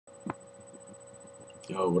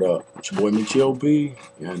Yo, what up? It's your boy Mitchyy.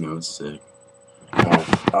 Yeah, I know, it's sick.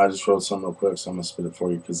 Alright, I just wrote something real quick, so I'm gonna spit it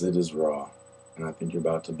for you because it is raw. And I think you're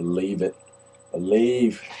about to believe it.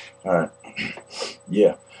 Believe. Alright.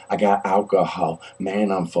 Yeah, I got alcohol.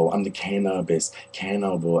 Man, I'm full. I'm the cannabis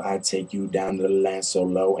cannibal. I take you down to the land so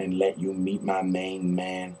low and let you meet my main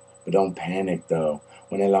man. But don't panic though.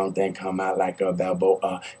 When that long thing come out like a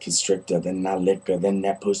Balboa constrictor, then I liquor, then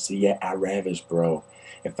that pussy, yeah, I ravish, bro.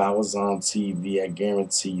 If I was on TV, I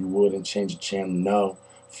guarantee you wouldn't change the channel, no.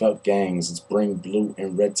 Fuck gangs, let's bring blue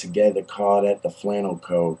and red together, call that the flannel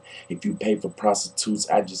code. If you pay for prostitutes,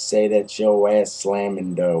 I just say that your ass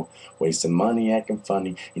slamming dough. Wasting money, acting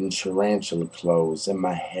funny in tarantula clothes. In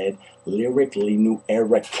my head, lyrically, new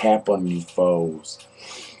era cap on you foes.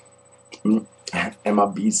 And my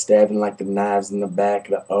beat stabbing like the knives in the back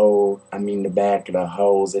of the back of the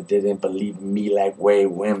hoes that didn't believe in me like way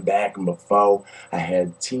went back and before. I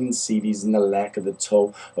had teen CDs in the lack of the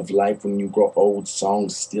toe of life when you grow old,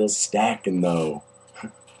 songs still stacking though.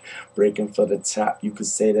 Breaking for the top, you could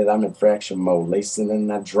say that I'm in fraction mode. Lacing and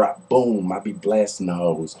I drop, boom, I be blasting the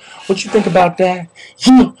hoes. What you think about that?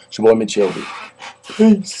 Yeah, it's your boy Mitchyy.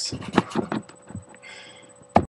 Peace.